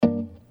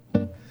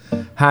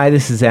Hi,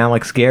 this is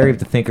Alex Gary of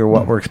the Thinker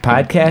What Works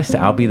podcast.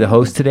 I'll be the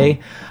host today.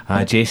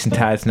 Jason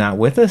Todd's not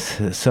with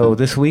us. So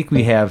this week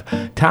we have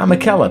Tom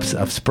McKellips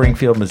of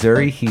Springfield,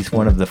 Missouri. He's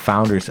one of the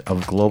founders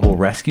of Global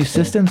Rescue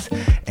Systems,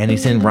 and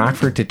he's in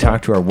Rockford to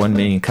talk to our 1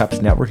 Million Cups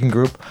networking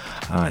group.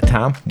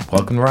 Tom,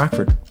 welcome to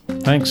Rockford.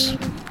 Thanks.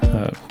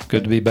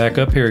 Good to be back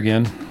up here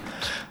again.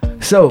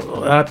 So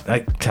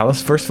tell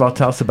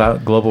us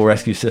about Global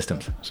Rescue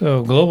Systems.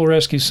 So Global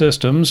Rescue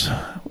Systems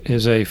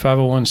is a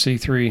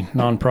 501c3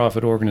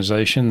 nonprofit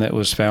organization that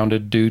was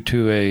founded due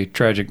to a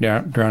tragic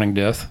drowning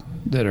death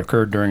that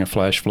occurred during a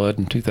flash flood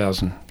in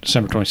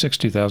December 26,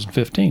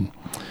 2015.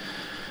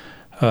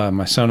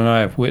 My son and I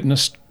have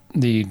witnessed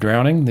the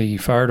drowning. The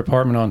fire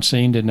department on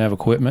scene didn't have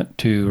equipment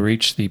to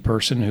reach the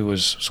person who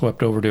was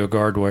swept over to a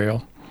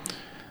guardrail.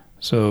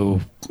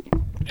 So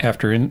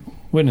after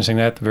witnessing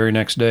that, the very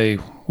next day,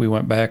 we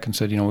went back and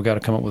said, we got to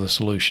come up with a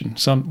solution.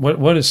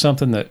 What is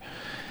something that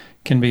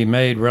can be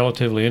made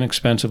relatively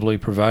inexpensively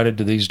provided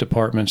to these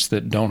departments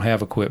that don't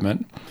have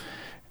equipment?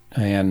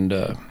 And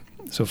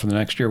so for the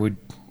next year, we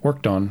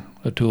worked on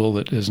a tool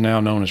that is now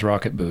known as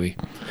Rocket Buoy.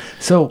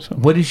 So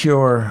what's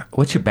your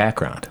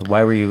background?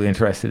 Why were you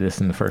interested in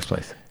this in the first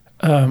place?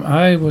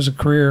 I was a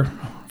career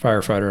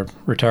firefighter,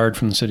 retired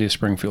from the City of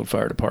Springfield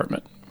Fire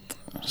Department.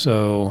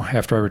 So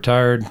after I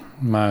retired,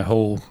 my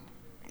whole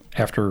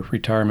after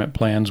retirement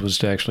plans was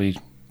to actually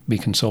be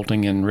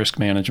consulting in risk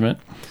management.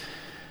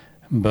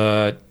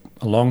 But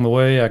along the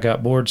way, I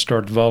got bored,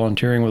 started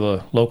volunteering with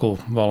a local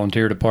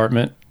volunteer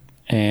department.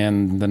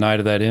 And the night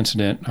of that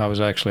incident, I was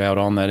actually out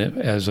on that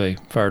as a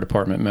fire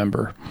department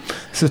member.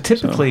 So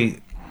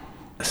typically,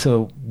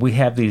 so we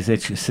have these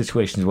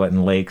situations,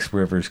 in lakes,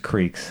 rivers,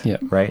 creeks,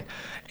 right?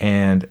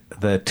 And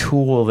the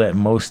tool that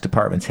most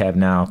departments have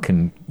now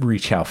can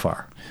reach how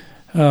far?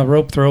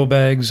 Rope throw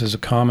bags is a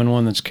common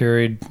one that's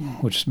carried,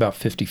 which is about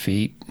 50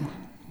 feet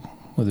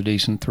with a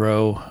decent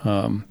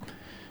throw.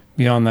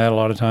 Beyond that, a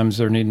lot of times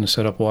they're needing to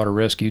set up water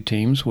rescue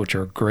teams, which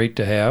are great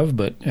to have,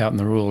 but out in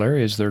the rural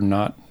areas, they're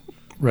not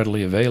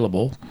readily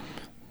available.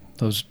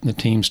 The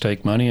teams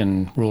take money,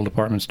 and rural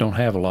departments don't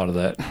have a lot of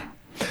that.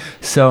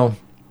 So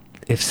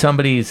if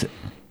somebody's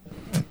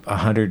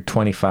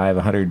 125,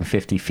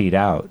 150 feet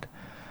out,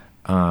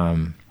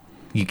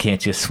 you can't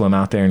just swim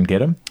out there and get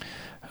them?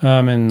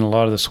 In a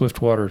lot of the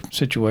swiftwater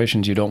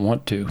situations, you don't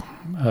want to.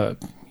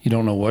 You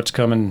don't know what's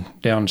coming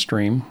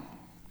downstream,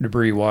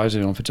 debris-wise.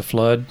 If it's a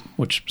flood,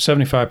 which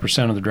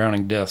 75% of the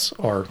drowning deaths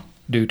are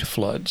due to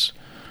floods.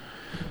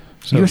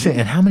 So, you were saying,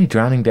 and how many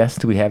drowning deaths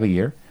do we have a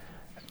year?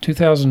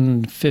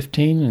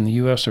 2015 in the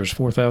U.S., there's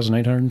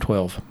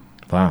 4,812.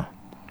 Wow.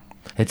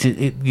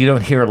 You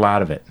don't hear a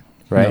lot of it,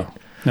 right?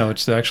 No,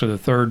 it's actually the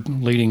third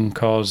leading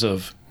cause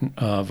of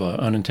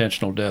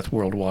unintentional death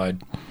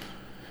worldwide.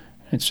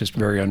 It's just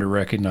very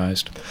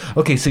under-recognized.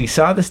 Okay, so you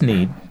saw this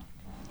need,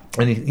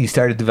 and you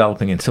started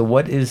developing it. So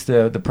what is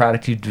the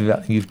product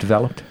you've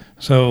developed?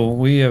 So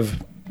we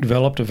have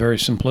developed a very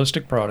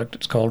simplistic product.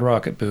 It's called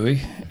Rocket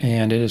Buoy,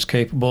 and it is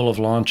capable of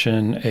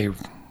launching a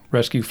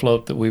rescue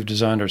float that we've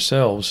designed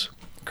ourselves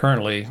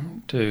currently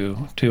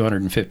to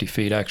 250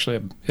 feet.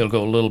 Actually, it'll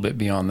go a little bit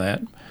beyond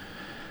that.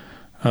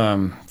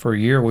 For a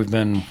year, we've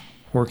been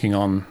working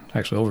on,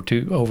 actually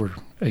over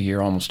a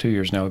year, almost 2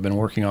 years now, we've been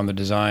working on the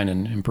design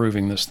and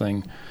improving this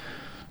thing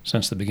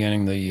since the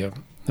beginning. The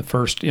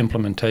first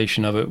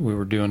implementation of it, we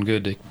were doing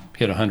good to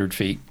hit 100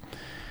 feet,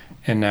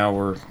 and now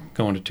we're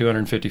going to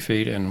 250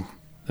 feet, and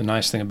the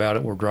nice thing about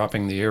it, we're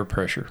dropping the air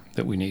pressure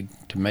that we need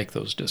to make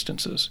those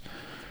distances.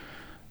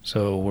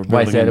 So we're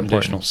building in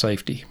additional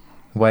safety.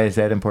 Why is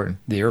that important?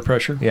 The air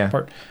pressure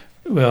part?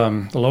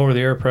 The lower the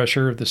air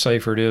pressure, the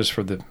safer it is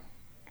for the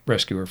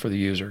rescuer, for the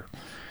user.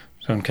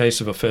 So in case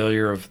of a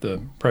failure of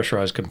the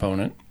pressurized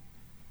component,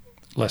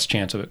 less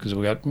chance of it, because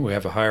we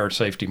have a higher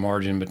safety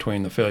margin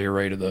between the failure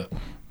rate of the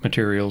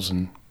materials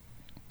and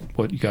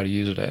what you got to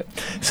use it at.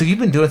 So you've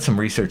been doing some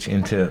research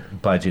into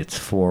budgets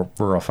for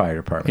rural fire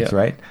departments,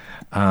 right?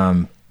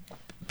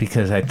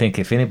 Because I think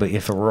if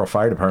a rural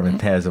fire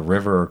department has a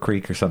river or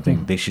creek or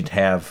something, they should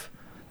have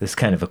this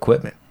kind of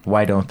equipment.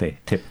 Why don't they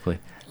typically?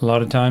 A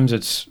lot of times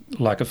it's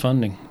lack of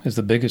funding is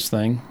the biggest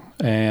thing.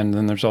 And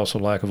then there's also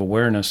lack of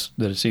awareness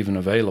that it's even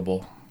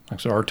available.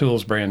 So our tool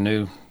is brand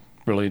new,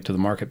 really, to the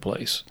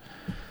marketplace.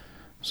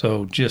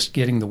 So just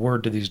getting the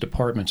word to these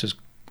departments is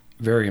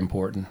very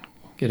important.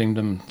 Getting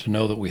them to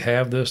know that we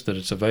have this, that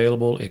it's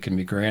available, it can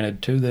be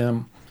granted to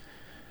them.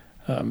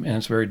 And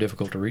it's very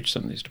difficult to reach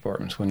some of these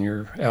departments. When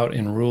you're out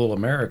in rural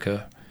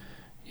America,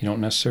 you don't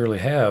necessarily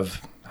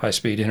have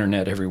high-speed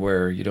internet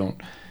everywhere. You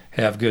don't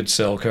have good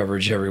cell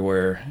coverage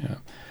everywhere.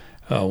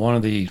 One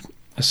of the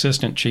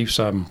assistant chiefs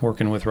I'm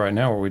working with right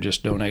now, where we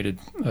just donated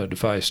a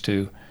device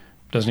to,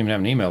 doesn't even have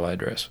an email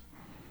address.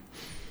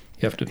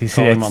 You have to You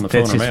see, call him on the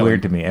phone that's or just mail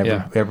weird him. to me.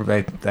 Yeah.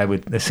 Everybody, I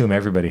would assume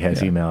everybody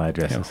has email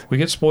addresses. We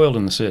get spoiled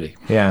in the city.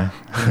 Yeah.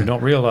 We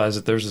don't realize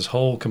that there's this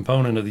whole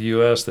component of the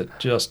U.S. that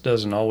just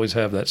doesn't always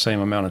have that same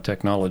amount of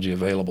technology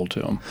available to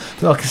them.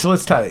 Okay, so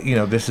let's talk.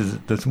 This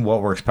is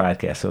What Works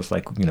podcast. So it's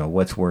like,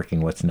 what's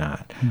working, what's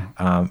not.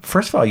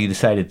 First of all, you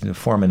decided to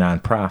form a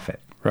nonprofit.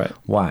 Right.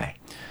 Why?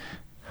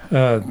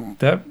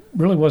 That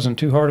really wasn't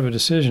too hard of a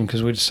decision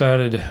because we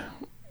decided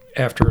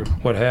after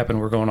what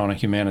happened, we're going on a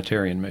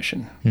humanitarian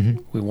mission.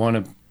 Mm-hmm. We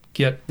want to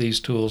get these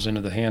tools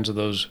into the hands of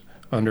those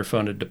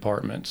underfunded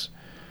departments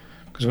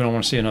because we don't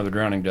want to see another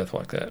drowning death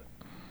like that.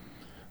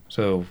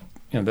 So,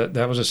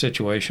 that was a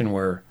situation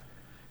where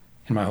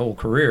in my whole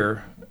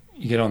career,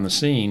 you get on the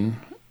scene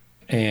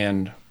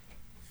and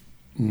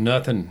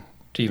nothing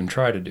to even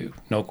try to do,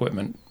 no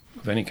equipment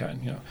of any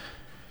kind,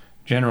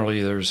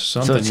 Generally, there's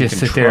something you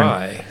can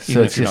try.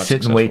 So it's just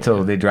sit and wait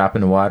till they drop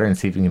in the water and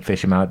see if you can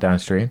fish them out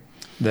downstream?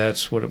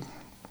 That's what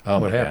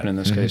happened in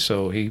this case.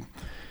 So he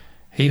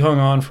hung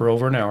on for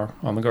over an hour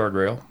on the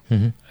guardrail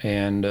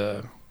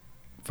and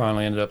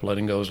finally ended up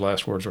letting go. His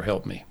last words were,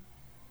 "Help me."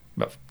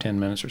 About 10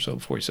 minutes or so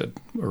before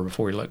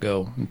he let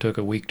go, and took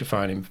a week to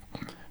find him.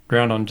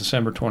 Drowned on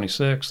December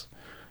 26th,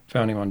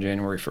 found him on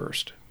January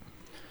 1st.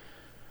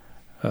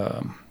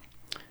 And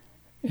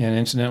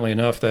incidentally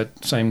enough,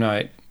 that same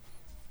night,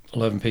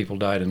 11 people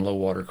died in low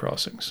water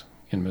crossings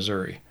in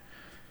Missouri.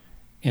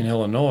 In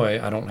Illinois,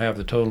 I don't have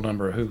the total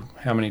number of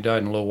how many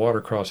died in low water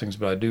crossings,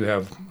 but I do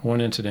have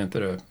one incident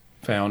that I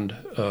found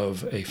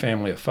of a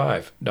family of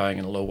 5 dying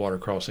in a low water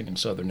crossing in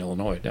southern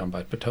Illinois, down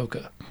by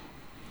Patoka.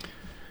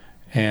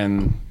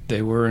 And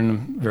they were in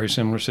a very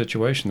similar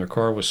situation. Their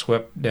car was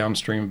swept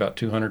downstream about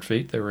 200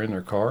 feet. They were in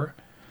their car.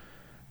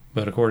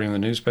 But according to the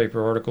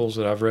newspaper articles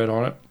that I've read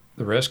on it,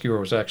 the rescuer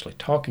was actually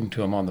talking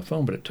to him on the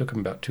phone, but it took him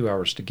about 2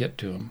 hours to get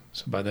to him.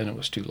 So by then it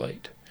was too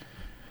late.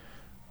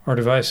 Our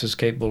device is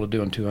capable of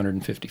doing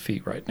 250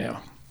 feet right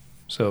now.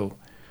 So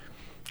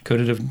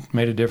could it have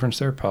made a difference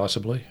there?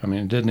 Possibly. I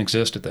mean, it didn't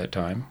exist at that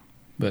time.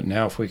 But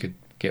now if we could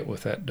get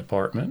with that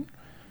department,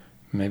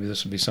 maybe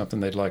this would be something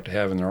they'd like to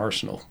have in their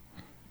arsenal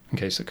in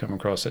case they come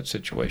across that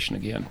situation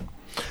again.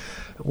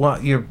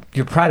 Well, your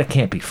product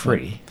can't be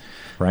free,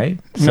 right?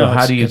 So No,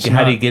 how do you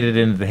not. get it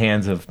into the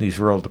hands of these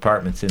rural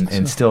departments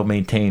and still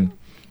maintain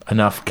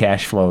enough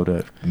cash flow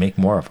to make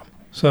more of them?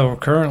 So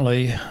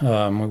currently,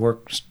 we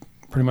work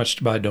pretty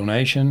much by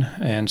donation,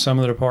 and some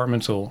of the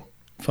departments will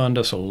fund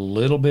us a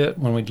little bit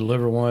when we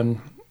deliver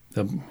one.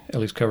 They'll at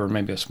least cover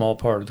maybe a small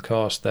part of the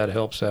cost. That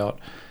helps out.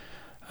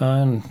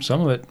 And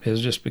some of it is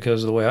just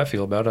because of the way I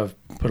feel about it.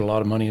 I've put a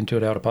lot of money into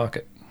it out of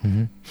pocket.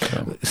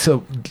 Mm-hmm.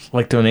 So,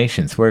 like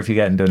donations, where have you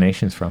gotten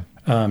donations from?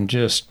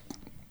 Just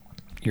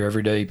your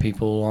everyday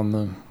people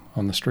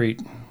on the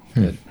street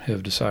that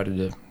have decided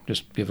to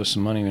just give us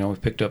some money.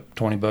 We've picked up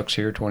 $20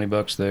 here,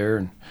 $20 there,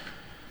 and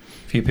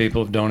a few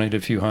people have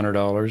donated a few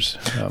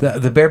 $100s.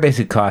 The bare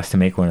basic cost to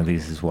make one of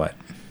these is what?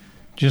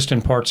 Just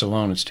in parts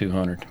alone, it's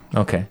 $200.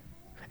 Okay,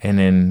 and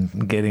then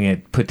getting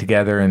it put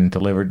together and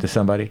delivered to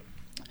somebody.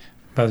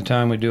 By the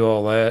time we do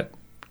all that,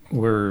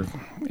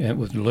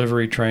 with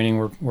delivery training,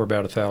 we're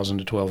about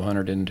 $1,000 to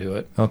 $1,200 into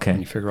it. Okay. And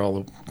you figure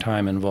all the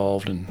time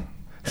involved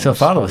So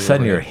if all of a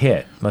sudden you're a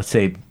hit, let's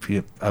say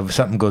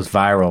something goes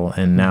viral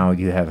and now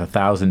you have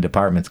 1,000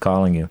 departments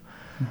calling you,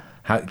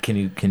 how can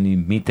you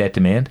meet that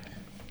demand?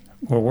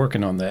 We're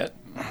working on that.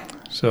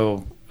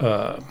 So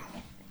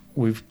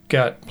we've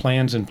got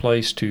plans in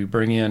place to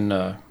bring in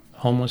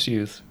homeless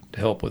youth to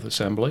help with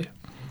assembly.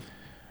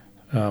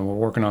 We're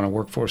working on a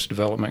workforce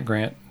development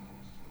grant.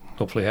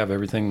 Hopefully have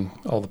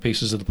all the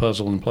pieces of the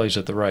puzzle in place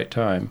at the right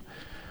time.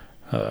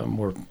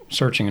 We're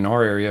searching in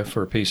our area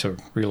for a piece of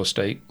real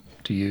estate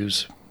to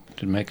use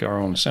to make our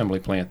own assembly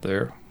plant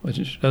there,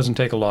 which doesn't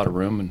take a lot of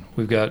room. And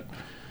we've got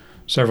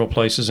several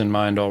places in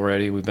mind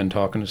already. We've been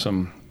talking to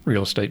some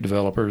real estate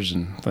developers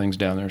and things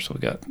down there. So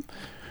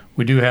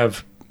we do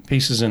have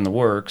pieces in the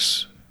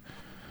works,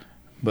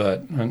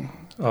 but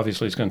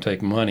obviously it's going to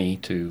take money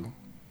to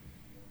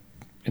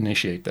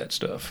initiate that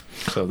stuff.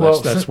 So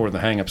that's where the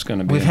hang-up's going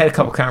to be. We've had a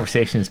couple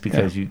conversations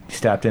because you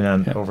stopped in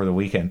over the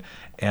weekend,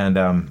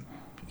 and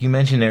you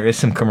mentioned there is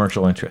some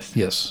commercial interest.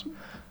 Yes.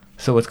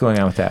 So what's going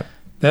on with that?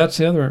 That's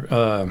the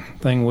other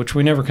thing, which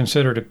we never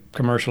considered a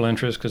commercial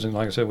interest because,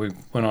 like I said, we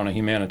went on a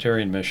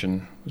humanitarian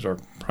mission was our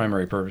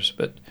primary purpose.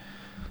 But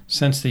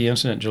since the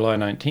incident July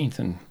 19th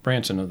in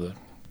Branson of the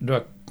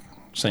duck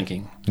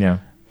sinking,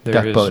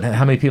 duck boat.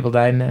 How many people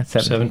died in that?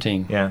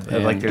 17. Yeah,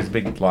 and there's a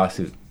big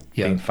lawsuit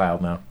being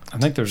filed now. I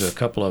think there's a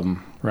couple of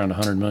them, around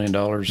 $100 million,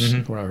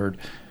 is what I heard.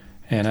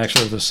 And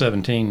actually, of the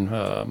 17,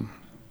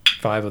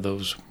 5 of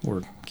those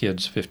were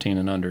kids 15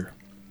 and under.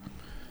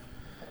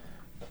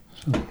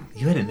 So,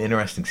 you had an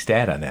interesting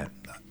stat on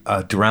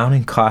that.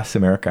 Drowning costs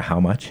America how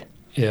much?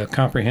 Yeah,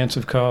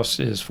 comprehensive cost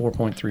is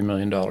 $4.3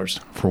 million.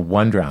 For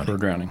one drowning? For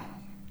drowning.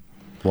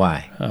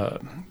 Why?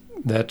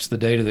 That's the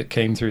data that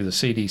came through the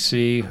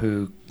CDC,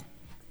 who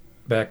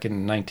back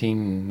in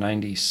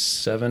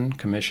 1997,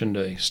 commissioned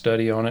a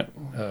study on it.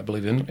 I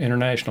believe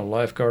International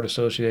Lifeguard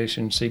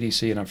Association,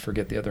 CDC, and I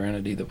forget the other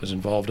entity that was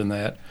involved in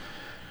that.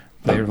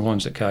 They were the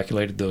ones that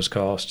calculated those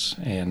costs.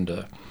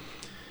 And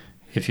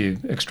if you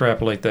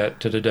extrapolate that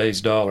to today's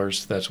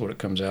dollars, that's what it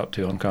comes out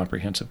to on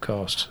comprehensive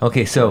costs.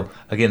 Okay, so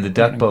again, the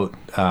duck boat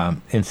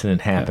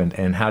incident happened,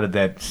 and how did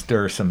that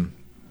stir some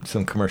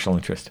commercial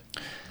interest?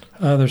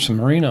 There's some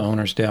marina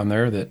owners down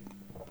there that,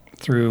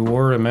 through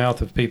word of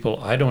mouth of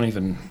people I don't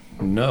even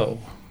know,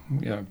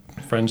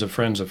 friends of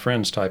friends of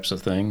friends types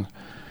of thing,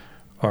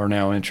 are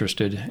now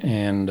interested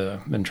and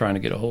been trying to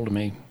get a hold of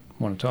me,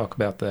 want to talk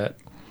about that.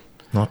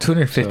 Well,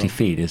 250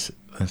 feet is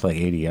like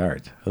 80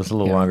 yards. It's a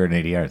little longer than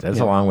 80 yards. That's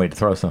a long way to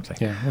throw something.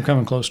 Yeah, we're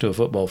coming close to a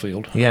football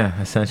field.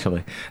 Yeah,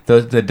 essentially.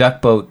 The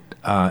duck boat,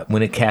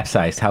 when it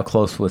capsized, how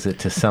close was it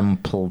to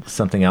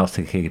something else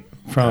to keep?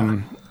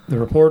 From the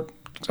report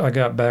I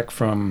got back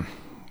from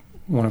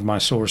one of my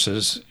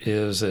sources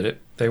is that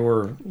they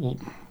were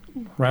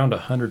around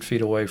 100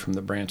 feet away from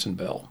the Branson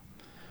Bell,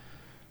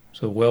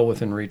 so well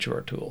within reach of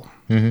our tool.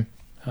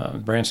 Mm-hmm.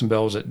 Branson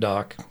Bell was at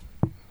dock.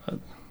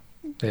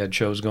 They had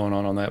shows going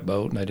on that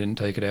boat, and they didn't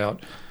take it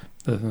out.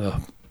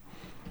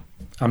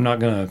 I'm not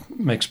going to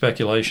make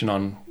speculation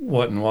on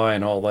what and why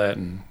and all that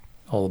and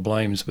all the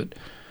blames, but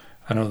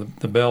I know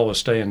the Bell was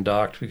staying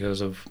docked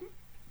because of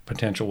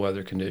potential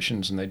weather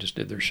conditions, and they just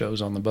did their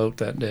shows on the boat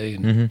that day.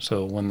 And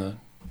so when the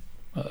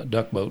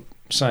duck boat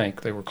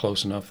sank, they were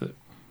close enough that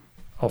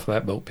off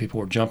that boat, people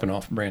were jumping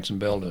off Branson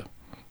Bell to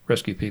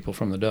rescue people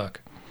from the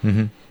duck.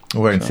 Mm-hmm.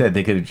 Or instead,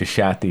 they could have just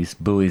shot these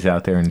buoys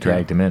out there and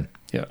dragged them in.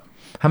 Yeah.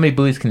 How many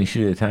buoys can you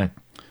shoot at a time?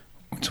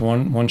 It's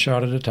one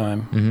shot at a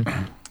time.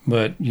 Mm-hmm.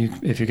 But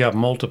if you got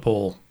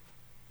multiple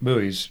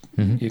buoys,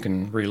 you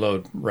can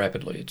reload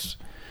rapidly. It's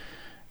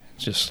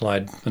just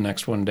slide the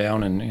next one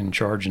down and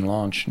charge and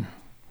launch.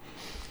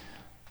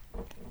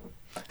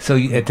 So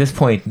at this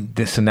point,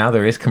 so now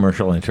there is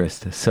commercial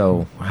interest.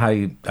 So how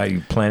are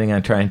you planning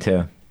on trying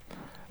to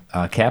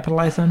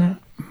capitalize on that?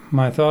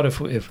 My thought,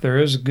 if there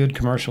is good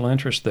commercial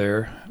interest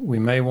there, we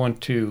may want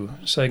to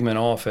segment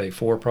off a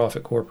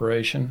for-profit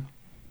corporation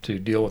to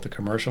deal with the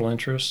commercial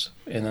interests,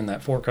 and then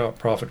that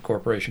for-profit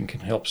corporation can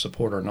help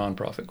support our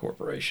nonprofit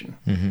corporation.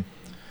 Mm-hmm.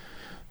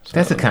 So,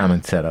 that's a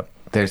common setup.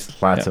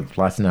 There's lots of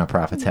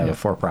nonprofits have a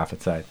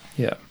for-profit side.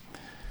 Yeah.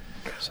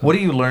 So, what are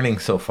you learning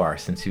so far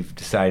since you've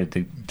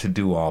decided to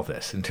do all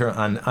this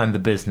on the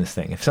business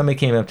thing? If somebody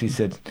came up to you and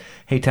said,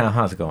 "Hey Tom,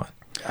 how's it going?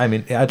 I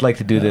mean, I'd like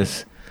to do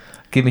this.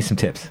 Give me some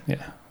tips."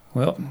 Yeah.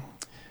 Well,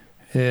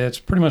 it's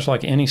pretty much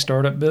like any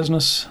startup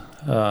business.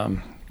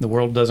 The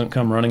world doesn't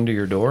come running to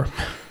your door.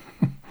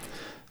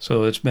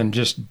 So it's been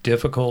just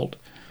difficult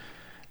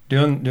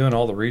doing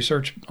all the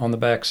research on the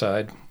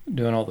backside,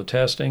 doing all the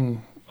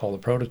testing, all the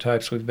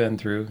prototypes we've been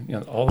through.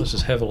 All this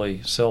is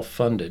heavily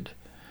self-funded.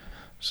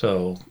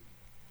 So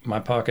my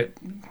pocket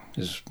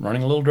is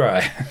running a little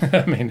dry.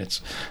 I mean,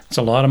 it's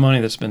a lot of money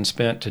that's been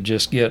spent to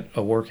just get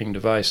a working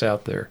device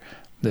out there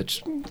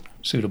that's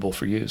suitable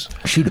for use.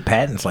 Shoot, a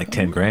patent's like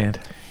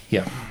 $10,000.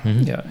 Yeah,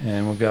 yeah,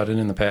 and we've got it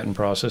in the patent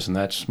process, and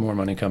that's more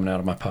money coming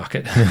out of my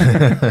pocket.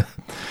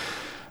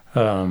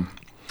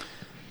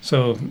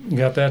 So you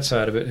got that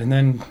side of it, and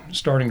then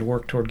starting to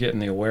work toward getting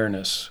the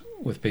awareness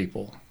with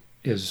people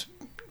is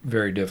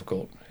very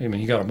difficult. I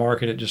mean, you got to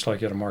market it just like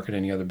you got to market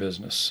any other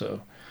business.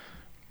 So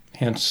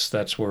hence,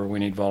 that's where we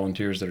need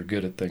volunteers that are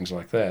good at things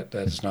like that.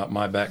 That's not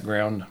my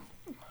background.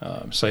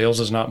 Sales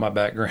is not my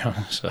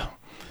background, so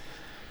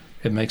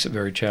it makes it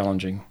very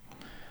challenging.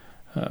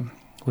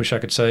 Wish I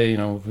could say,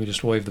 we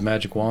just wave the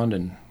magic wand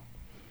and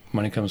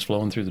money comes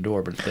flowing through the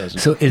door, but it doesn't.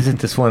 So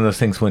isn't this one of those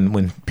things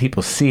when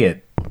people see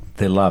it,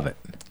 they love it?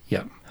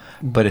 Yeah.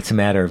 But it's a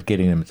matter of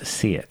getting them to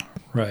see it.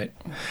 Right.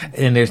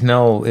 And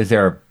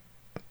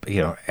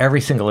every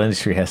single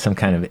industry has some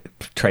kind of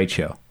trade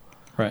show.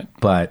 Right.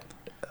 But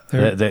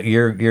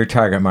your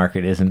target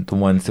market isn't the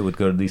ones that would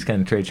go to these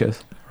kind of trade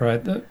shows?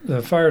 Right.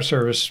 The fire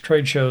service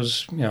trade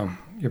shows,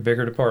 your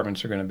bigger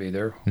departments are going to be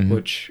there,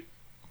 which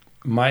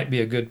might be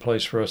a good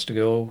place for us to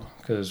go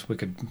because we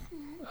could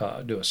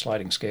do a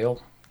sliding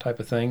scale type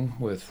of thing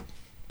with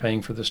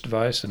paying for this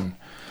device. And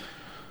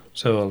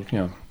so,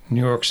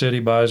 New York City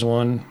buys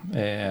one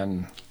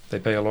and they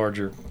pay a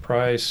larger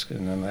price,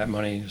 and then that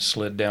money is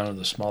slid down to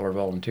the smaller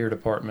volunteer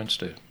departments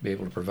to be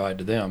able to provide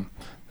to them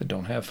that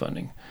don't have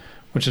funding,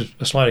 which is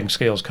a sliding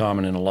scale is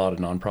common in a lot of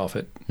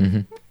nonprofit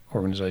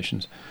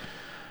organizations.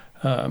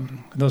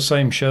 Those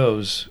same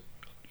shows,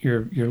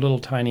 your little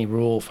tiny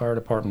rural fire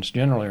departments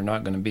generally are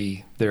not going to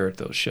be there at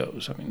those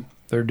shows. I mean,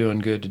 they're doing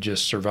good to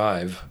just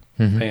survive,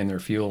 paying their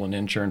fuel and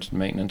insurance and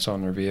maintenance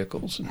on their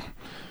vehicles. And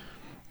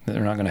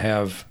they're not going to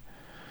have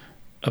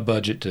a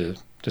budget to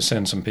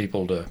send some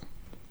people to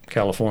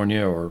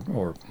California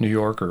or New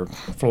York or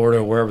Florida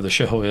or wherever the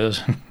show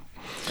is.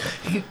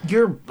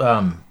 You're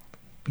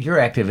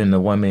active in the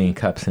 1 Million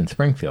Cups in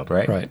Springfield,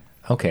 right? Right.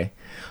 Okay.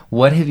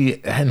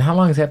 And how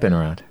long has that been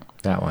around,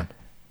 that one?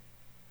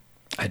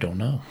 I don't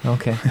know.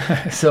 Okay.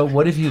 So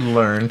what have you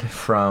learned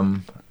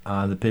from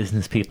the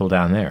business people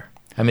down there?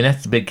 I mean,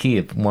 that's the big key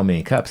of 1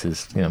 million cups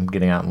is,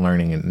 getting out and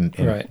learning. And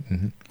Right.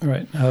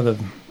 Right.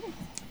 The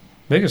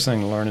biggest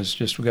thing to learn is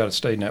just we got to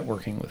stay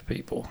networking with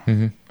people.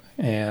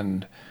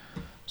 And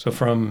so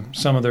from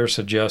some of their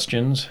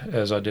suggestions,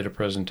 as I did a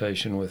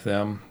presentation with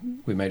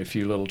them, we made a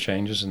few little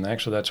changes. And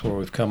actually, that's where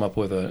we've come up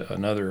with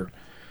another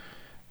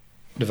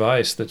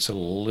device that's a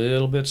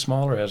little bit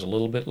smaller, has a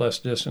little bit less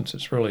distance.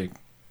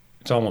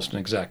 It's almost an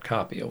exact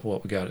copy of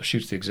what we got. It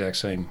shoots the exact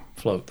same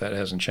float. That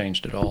hasn't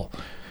changed at all.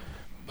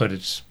 But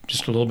it's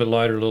just a little bit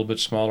lighter, a little bit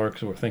smaller,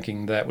 because we're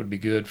thinking that would be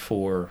good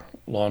for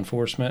law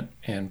enforcement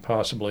and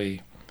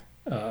possibly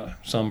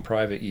some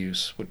private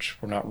use, which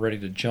we're not ready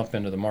to jump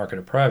into the market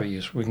of private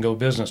use. We can go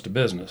business to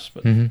business,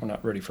 but we're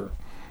not ready for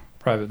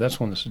private. That's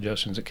one of the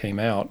suggestions that came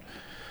out.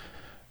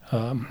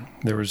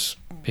 There was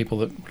people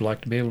that would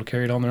like to be able to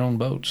carry it on their own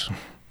boats.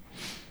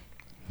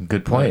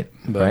 Good point,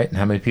 right?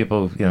 How many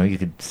people, you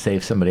could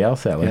save somebody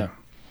else that way. Yeah.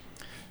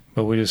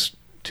 But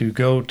to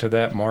go to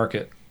that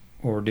market,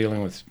 we're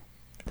dealing with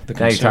the consumer.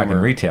 Now you're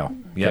talking retail.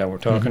 Yep. Yeah, we're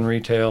talking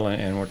retail,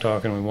 and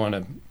we want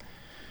to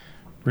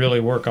really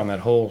work on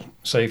that whole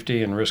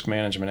safety and risk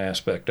management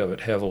aspect of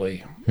it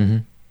heavily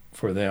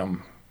for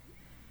them.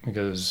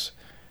 Because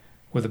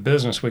with a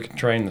business, we can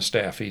train the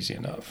staff easy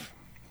enough.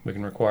 We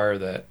can require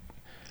that.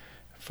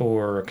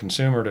 For a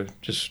consumer to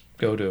just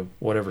go to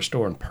whatever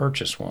store and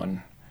purchase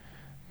one,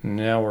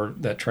 now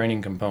that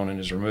training component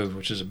is removed,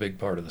 which is a big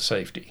part of the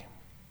safety.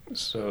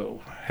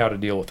 So how to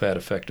deal with that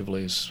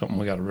effectively is something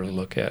we got to really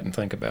look at and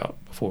think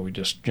about before we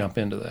just jump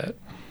into that.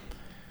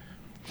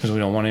 Because we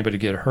don't want anybody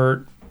to get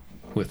hurt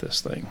with this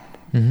thing.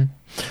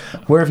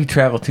 Where have you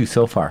traveled to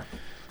so far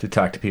to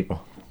talk to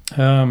people?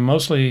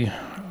 Mostly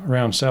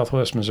around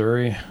southwest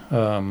Missouri.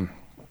 So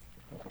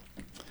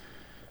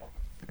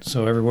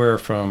everywhere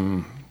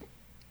from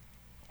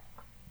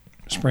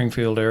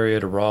Springfield area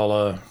to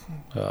Rolla,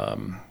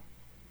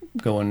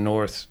 going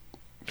north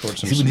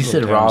towards some. When you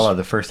said Rolla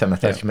the first time, I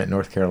thought you meant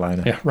North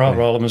Carolina. Yeah,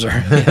 Rolla, Missouri.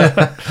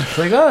 It's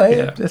like,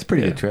 that's a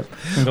pretty good trip.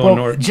 Going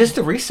north. Just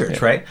the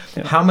research, right?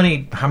 Yeah. How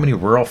many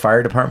rural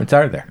fire departments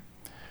are there?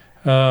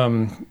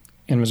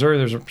 In Missouri,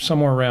 there's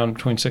somewhere around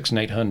between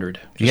 600 and 800.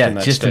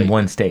 Just in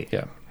one state.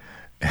 Yeah.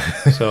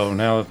 So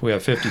now if we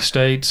have 50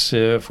 states,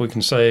 if we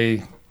can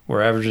say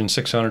we're averaging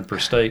 600 per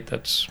state,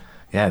 that's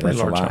that's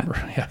a lot.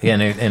 Number. Yeah.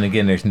 And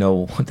again, there's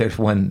no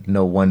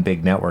one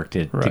big network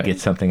to get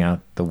something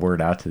out, the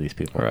word out to these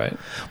people. Right.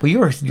 Well, you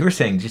were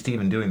saying just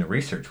even doing the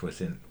research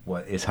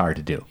what is hard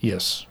to do.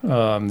 Yes,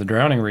 the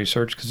drowning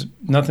research, because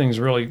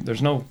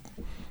there's no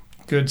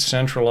good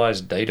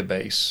centralized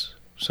database,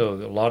 so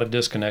a lot of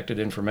disconnected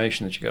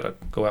information that you got to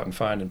go out and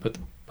find and put the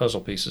puzzle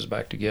pieces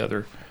back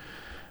together.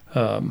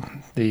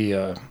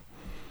 The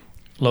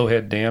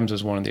low-head dams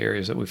is one of the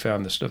areas that we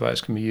found this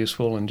device can be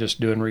useful, and just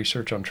doing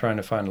research on trying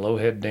to find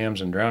low-head dams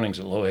and drownings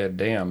at low-head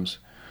dams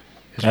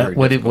is very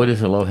difficult. What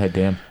is a low-head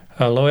dam?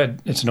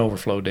 Low-head, it's an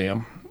overflow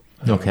dam.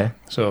 Okay.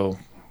 So,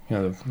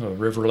 the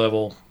river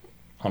level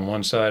on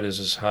one side is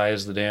as high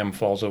as the dam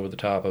falls over the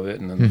top of it,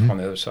 and then on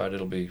the other side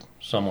it'll be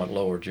somewhat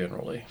lower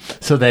generally.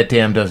 So that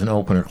dam doesn't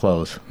open or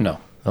close? No.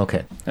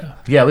 Okay.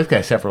 Yeah, we've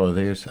got several of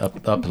these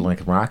up in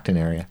Lincoln Rockton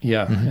area.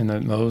 Yeah, and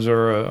those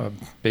are a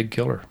big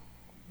killer.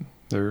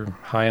 They're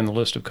high on the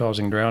list of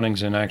causing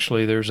drownings, and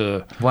actually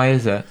Why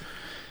is that?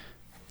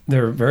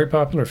 They're very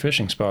popular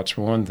fishing spots,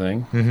 for one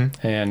thing,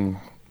 and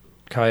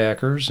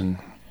kayakers and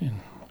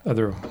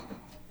other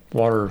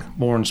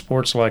waterborne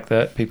sports like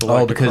that. People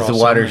like to cross the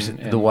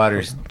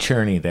water's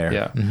churny there.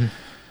 Yeah.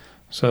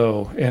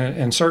 So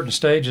in certain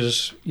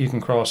stages, you can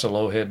cross a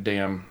low-head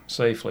dam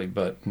safely,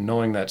 but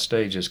knowing that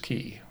stage is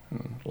key.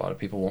 And a lot of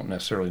people won't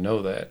necessarily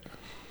know that.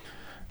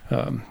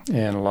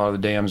 And a lot of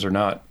the dams are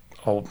not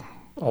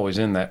always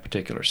in that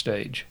particular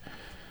stage.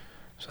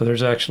 So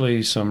there's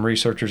actually some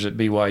researchers at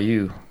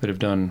BYU that have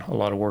done a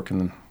lot of work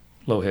in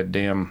low-head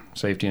dam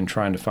safety and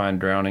trying to find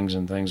drownings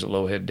and things at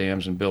low-head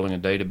dams and building a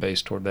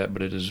database toward that,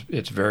 but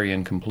it's very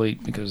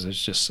incomplete because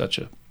there's just such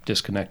a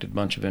disconnected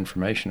bunch of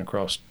information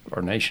across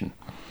our nation.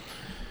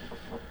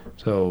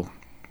 So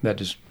it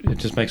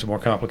just makes it more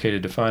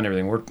complicated to find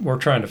everything. We're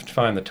trying to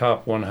find the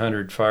top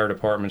 100 fire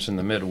departments in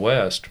the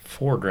Midwest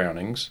for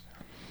drownings,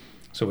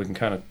 so we can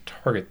kind of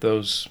target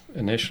those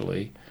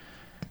initially.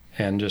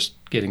 And just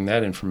getting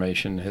that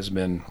information we've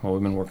been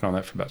working on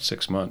that for about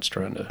 6 months,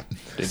 trying to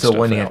dig So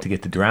when you out. have to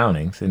get the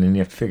drownings, and then you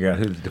have to figure out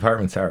who the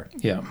departments are.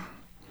 Yeah.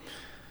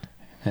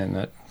 And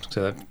that's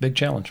a big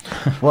challenge.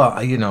 Well,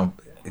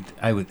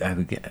 I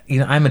would get,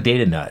 I'm a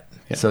data nut,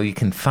 so you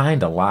can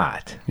find a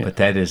lot, but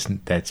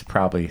that's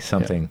probably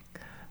something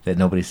that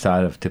nobody's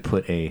thought of, to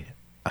put a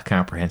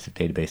comprehensive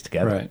database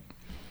together. Right.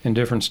 And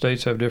different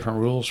states have different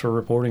rules for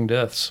reporting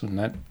deaths, and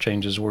that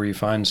changes where you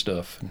find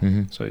stuff.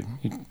 So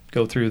you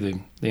go through the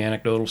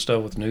anecdotal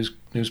stuff with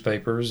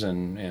newspapers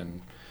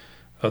and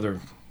other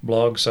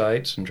blog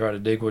sites and try to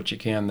dig what you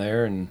can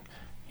there, and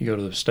you go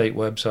to the state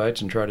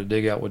websites and try to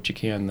dig out what you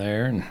can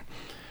there, and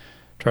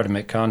try to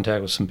make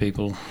contact with some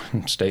people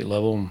at state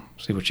level and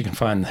see what you can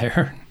find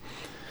there.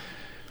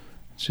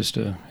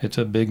 it's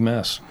a big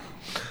mess.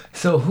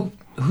 So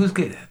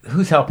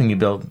who's helping you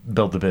build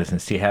the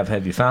business? Do you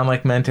have you found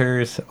like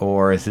mentors,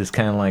 or is this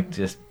kind of like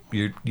just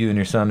you and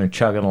your son are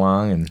chugging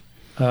along? And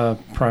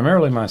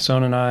primarily my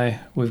son and I.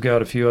 We've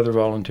got a few other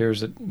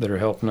volunteers that are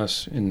helping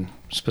us in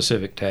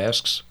specific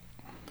tasks.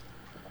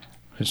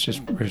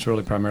 It's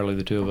really primarily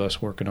the two of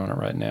us working on it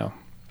right now.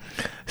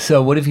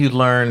 So what have you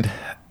learned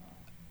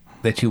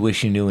that you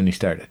wish you knew when you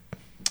started?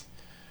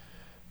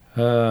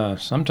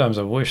 Sometimes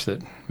I wish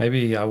that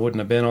maybe I wouldn't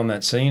have been on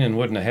that scene and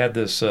wouldn't have had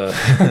this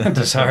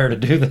desire to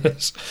do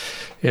this.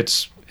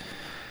 It's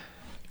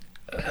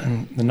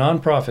the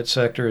nonprofit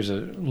sector is a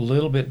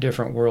little bit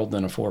different world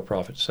than a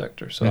for-profit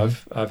sector. So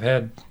Mm-hmm. I've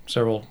had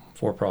several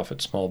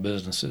for-profit small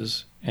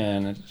businesses,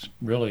 and it's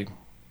really,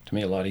 to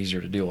me, a lot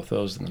easier to deal with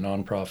those than the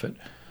nonprofit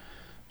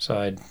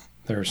side.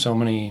 There are so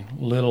many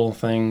little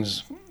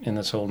things in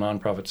this whole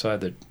nonprofit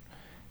side that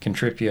can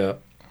trip you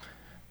up.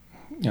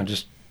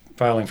 Just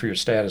filing for your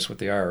status with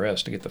the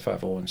IRS to get the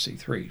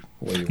 501c3.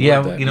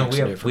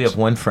 We have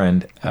one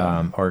friend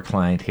or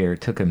client here.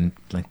 It took him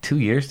like 2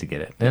 years to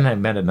get it. Then I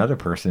met another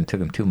person. It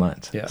took him 2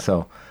 months. Yeah.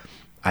 So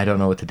I don't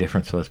know what the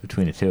difference was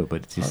between the two,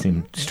 but it just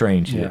seemed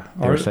strange that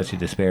there was such a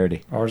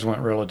disparity. Ours went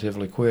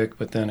relatively quick,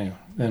 but then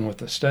with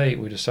the state,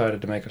 we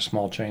decided to make a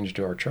small change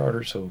to our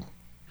charter,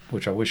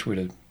 which I wish we'd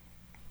have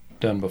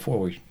done before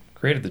we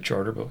created the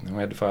charter, but then we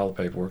had to file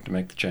the paperwork to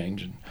make the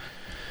change, and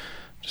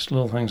just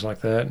little things like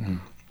that.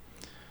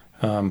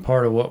 And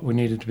part of what we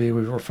needed to be,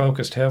 we were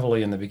focused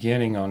heavily in the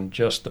beginning on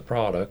just the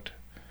product,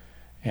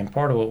 and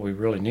part of what we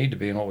really need to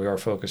be and what we are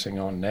focusing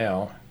on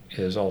now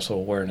is also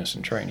awareness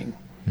and training.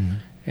 Mm-hmm.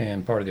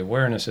 And part of the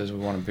awareness is we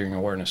want to bring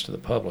awareness to the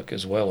public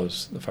as well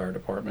as the fire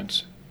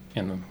departments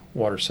in the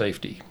water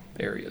safety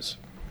areas.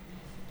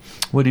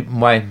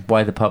 Why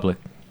the public?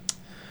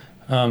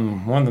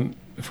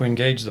 If we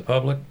engage the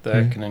public,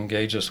 that can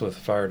engage us with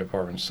the fire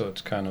departments. So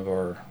it's kind of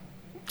our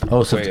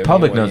so if the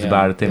public knows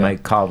about it, they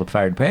might call the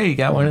fire department. Hey, you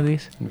got one of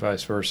these? And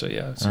vice versa,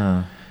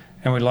 yeah.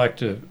 And we'd like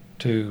to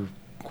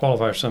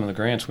qualify for some of the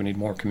grants. We need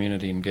more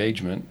community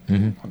engagement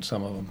on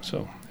some of them.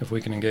 So if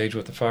we can engage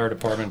with the fire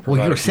department,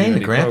 well, you were saying the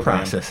grant program,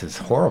 process is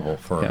horrible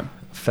for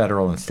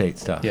federal and state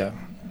stuff. Yeah.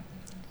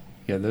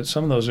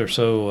 Some of those are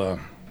so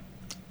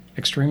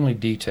extremely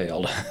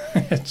detailed.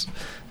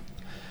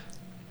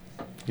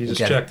 You just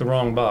check the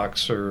wrong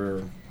box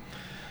or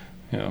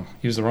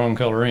use the wrong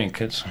color ink.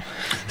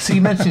 So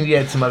you mentioned you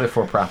had some other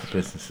for-profit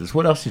businesses.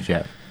 What else did you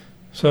have?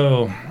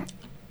 So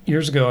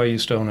years ago, I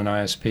used to own an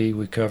ISP.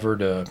 We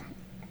covered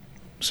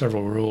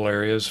several rural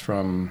areas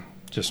from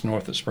just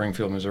north of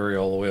Springfield, Missouri,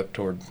 all the way up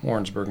toward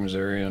Warrensburg,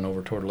 Missouri, and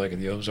over toward Lake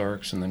of the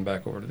Ozarks, and then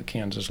back over to the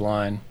Kansas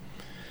line.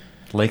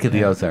 Lake of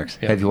the Ozarks.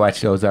 Yeah. Have you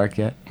watched Ozark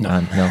yet?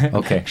 No. No?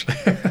 Okay.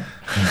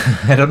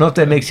 I don't know if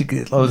that makes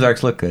you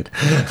Ozarks look good.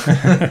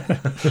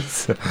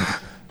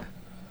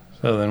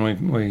 So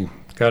then we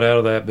got out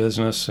of that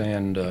business,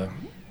 and what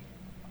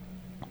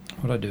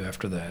did I do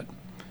after that?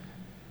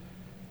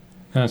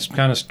 And it's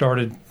kind of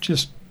started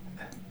just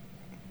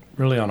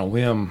really on a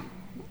whim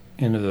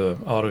into the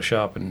auto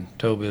shop and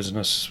tow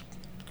business.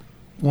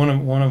 One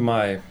of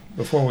my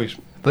before we.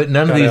 But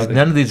none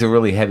of these are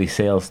really heavy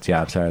sales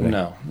jobs, are they?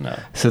 No.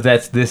 So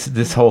that's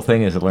this whole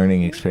thing is a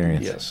learning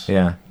experience. Yes.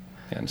 Yeah.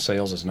 And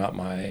sales is not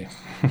my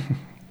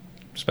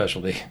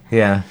specialty.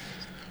 Yeah.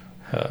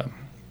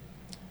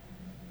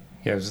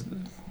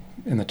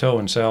 In the tow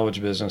and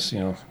salvage business,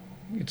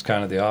 it's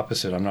kind of the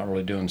opposite. I'm not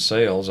really doing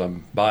sales.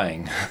 I'm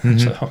buying.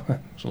 So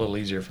it's a little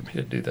easier for me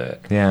to do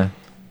that. Yeah.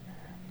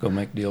 Go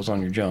make deals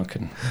on your junk.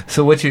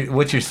 So what's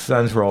your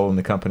son's role in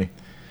the company?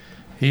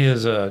 He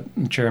is a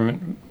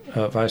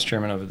vice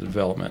chairman of the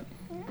development.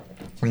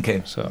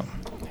 Okay. So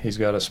he's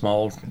got a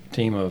small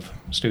team of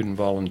student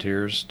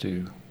volunteers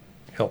to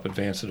help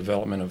advance the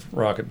development of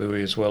Rocket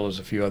Buoy, as well as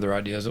a few other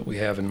ideas that we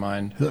have in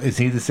mind. Is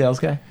he the sales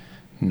guy?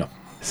 No.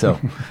 So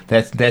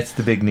that's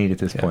the big need at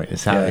this point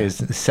is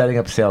setting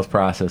up a sales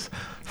process,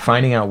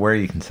 finding out where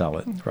you can sell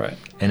it, right,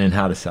 and then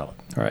how to sell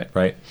it,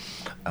 right.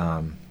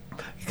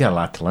 You got a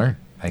lot to learn,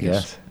 I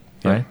guess,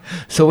 right?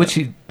 So what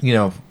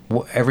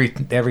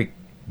every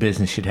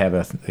business should have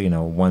a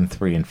 1,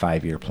 3, and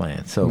 5 year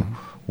plan. So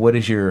what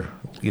is your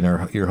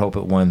hope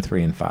at 1,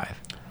 3, and 5?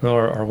 Well,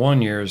 our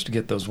 1 year is to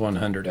get those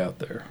 100 out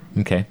there.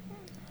 Okay.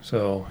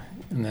 So,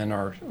 and then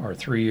our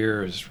 3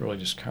 year is really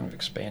just kind of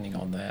expanding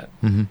on that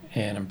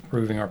and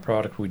improving our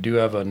product. We do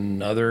have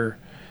another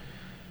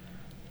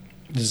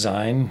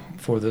design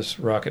for this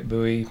Rocket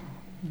Buoy,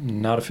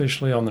 not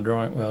officially on the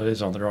drawing. Well, it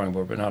is on the drawing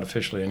board, but not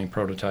officially any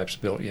prototypes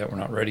built yet. We're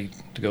not ready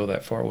to go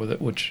that far with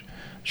it, which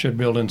should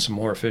build in some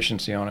more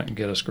efficiency on it and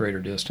get us greater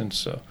distance.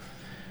 So,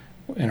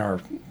 in our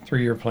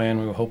 3 year plan,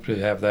 we will hope to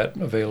have that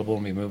available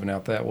and be moving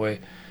out that way.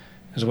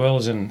 As well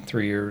as within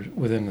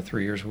the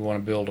 3 years, we want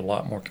to build a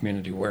lot more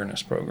community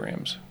awareness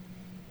programs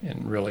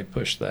and really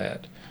push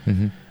that.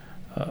 It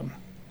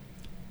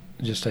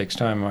just takes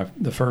time.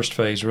 The first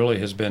phase really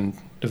has been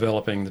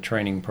developing the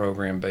training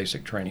program,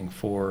 basic training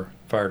for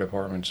fire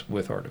departments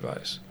with our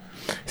device.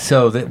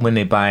 So that when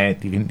they buy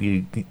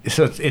it,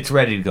 so it's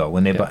ready to go.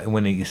 When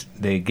they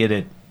they get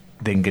it,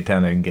 they can get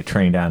down there and get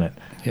trained on it.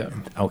 Yeah.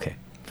 Okay.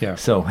 Yeah.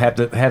 So have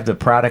the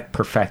product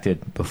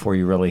perfected before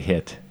you really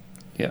hit.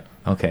 Yeah.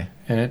 Okay.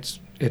 And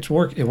it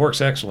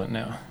works excellent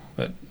now,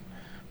 but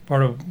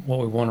part of what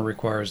we want to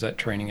require is that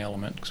training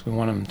element, because we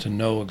want them to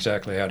know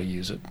exactly how to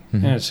use it.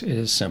 Mm-hmm. And it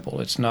is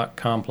simple. It's not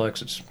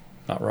complex. It's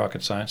not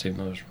rocket science, even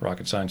though there's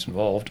rocket science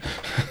involved.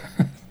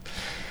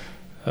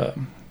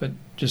 But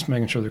just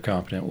making sure they're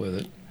competent with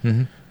it.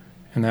 Mm-hmm.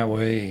 And that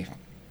way,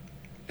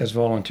 as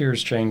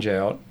volunteers change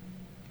out,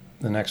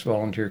 the next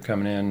volunteer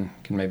coming in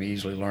can maybe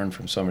easily learn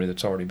from somebody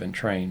that's already been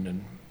trained.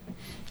 And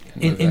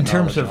in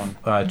terms of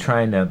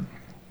trying to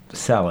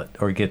sell it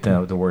or get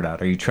the word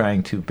out, are you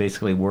trying to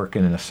basically work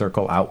in a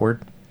circle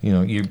outward? You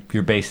know,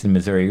 you're based in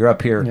Missouri. You're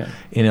up here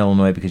in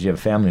Illinois because you have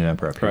a family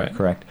member up here, right.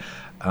 Correct?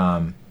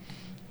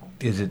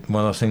 Is it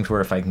one of those things where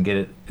if I can get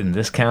it in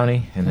this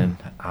county and then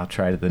I'll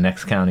try to the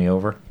next county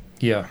over?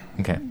 Yeah.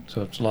 Okay.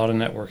 So it's a lot of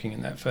networking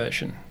in that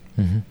fashion.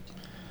 Mm-hmm.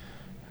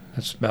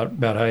 That's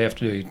about how you have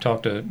to do. You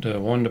talk to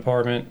one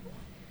department,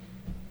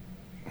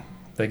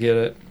 they get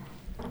it,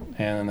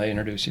 and then they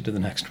introduce you to the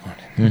next one.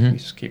 Mm-hmm. You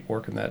just keep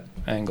working that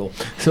angle.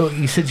 So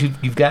you said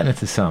you've gotten it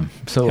to some.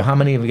 So how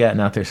many have you gotten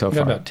out there so We've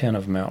far? got about 10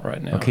 of them out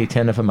right now. Okay,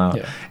 10 of them out.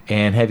 Yeah.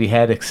 And have you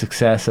had a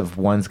success of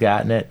one's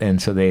gotten it,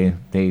 and so they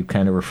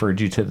kind of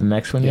referred you to the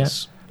next one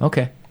Yes. yet?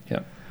 Okay.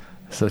 Yep.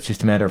 So it's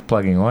just a matter of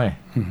plugging away.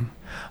 Mm-hmm.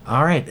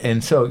 All right.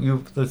 And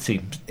so let's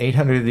see,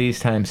 800 of these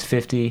times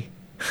 50.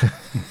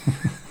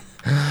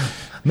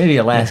 Maybe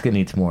Alaska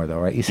needs more, though,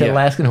 right? You said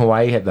Alaska and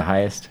Hawaii have the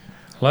highest?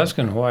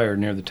 Alaska and Hawaii are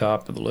near the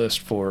top of the list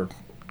for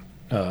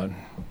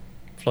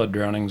flood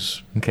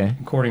drownings. Okay.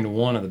 According to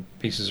one of the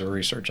pieces of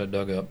research I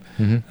dug up,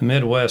 Mm-hmm. the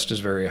Midwest is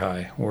very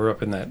high. We're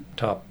up in that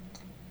top,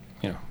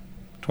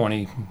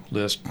 20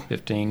 list,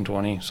 15,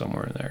 20,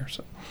 somewhere in there.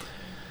 So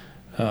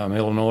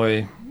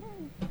Illinois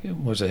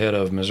was ahead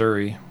of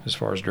Missouri as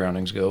far as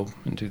drownings go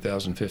in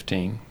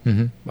 2015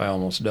 Mm-hmm. by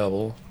almost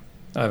double.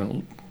 I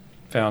haven't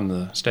found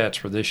the stats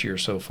for this year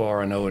so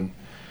far. I know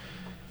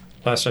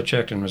last I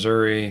checked in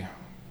Missouri,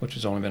 which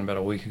has only been about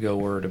a week ago,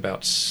 we're at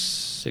about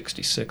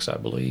 66, I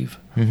believe.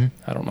 Mm-hmm.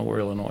 I don't know where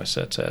Illinois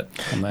sets at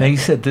on that. Now, you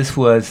said this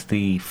was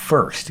the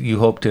first. You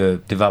hope to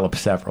develop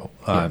several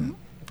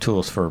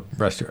tools for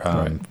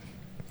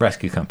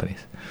rescue companies.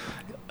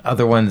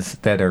 Other ones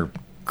that are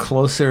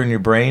closer in your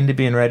brain to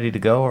being ready to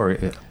go, or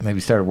maybe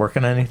started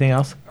working on anything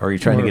else? Or are you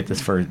trying to get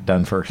this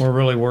done first? We're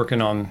really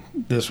working on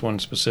this one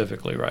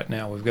specifically right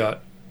now. We've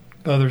got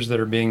others that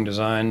are being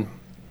designed.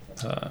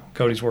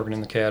 Cody's working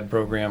in the CAD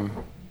program,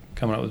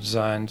 coming up with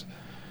designs,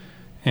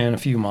 and a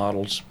few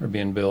models are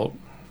being built,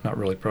 not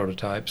really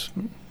prototypes.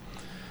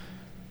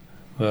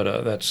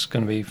 But that's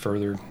going to be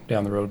further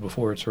down the road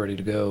before it's ready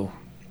to go.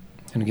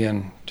 And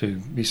again, to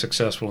be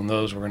successful in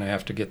those, we're going to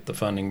have to get the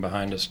funding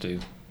behind us to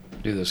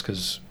do this,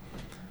 because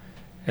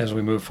as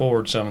we move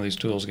forward, some of these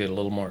tools get a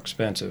little more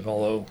expensive,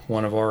 although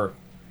one of our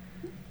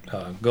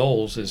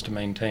goals is to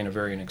maintain a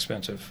very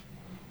inexpensive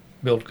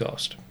build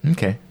cost.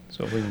 Okay.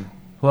 So we can,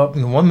 Well,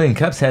 1 Million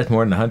Cups has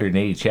more than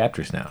 180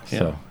 chapters now. Yeah.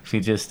 So if you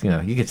just,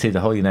 you could see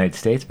the whole United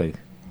States, but,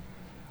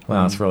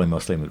 well, it's really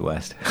mostly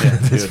Midwest.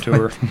 do a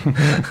tour.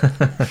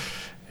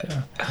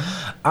 Yeah.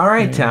 All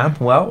right, Tom.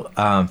 Well,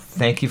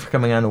 thank you for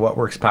coming on the What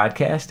Works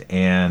podcast,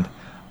 and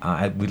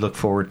we look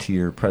forward to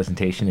your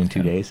presentation in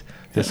 2 days.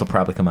 This will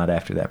probably come out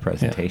after that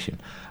presentation,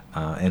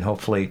 and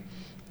hopefully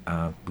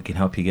we can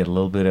help you get a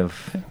little bit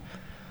of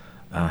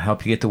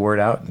help you get the word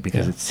out,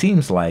 because it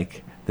seems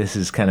like this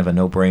is kind of a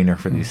no-brainer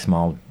for these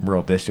small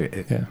rural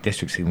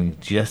districts. And we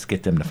just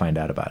get them to find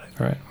out about it.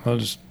 Right. Well,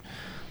 just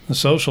the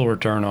social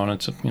return on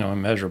it's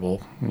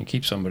immeasurable when you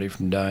keep somebody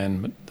from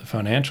dying, but the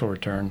financial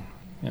return,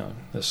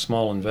 this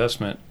small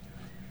investment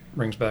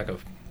brings back a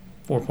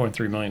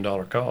 $4.3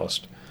 million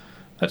cost.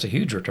 That's a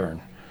huge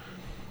return.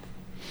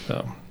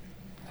 So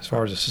as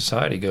far as the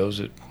society goes,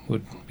 it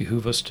would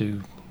behoove us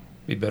to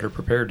be better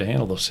prepared to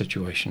handle those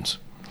situations.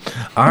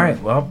 All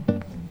right. Well,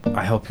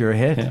 I hope you're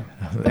ahead. Yeah.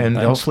 And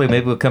Thanks. hopefully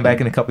maybe we'll come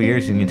back in a couple of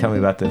years and you can tell me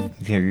about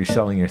you're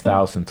selling your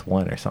 1,000th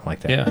one or something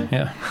like that.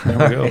 Yeah. There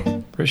we go.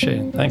 Appreciate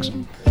it. Thanks.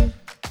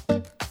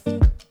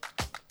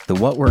 The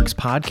What Works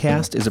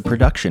podcast is a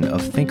production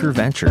of Thinker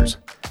Ventures.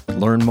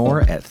 Learn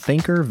more at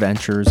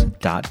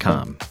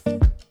thinkerventures.com.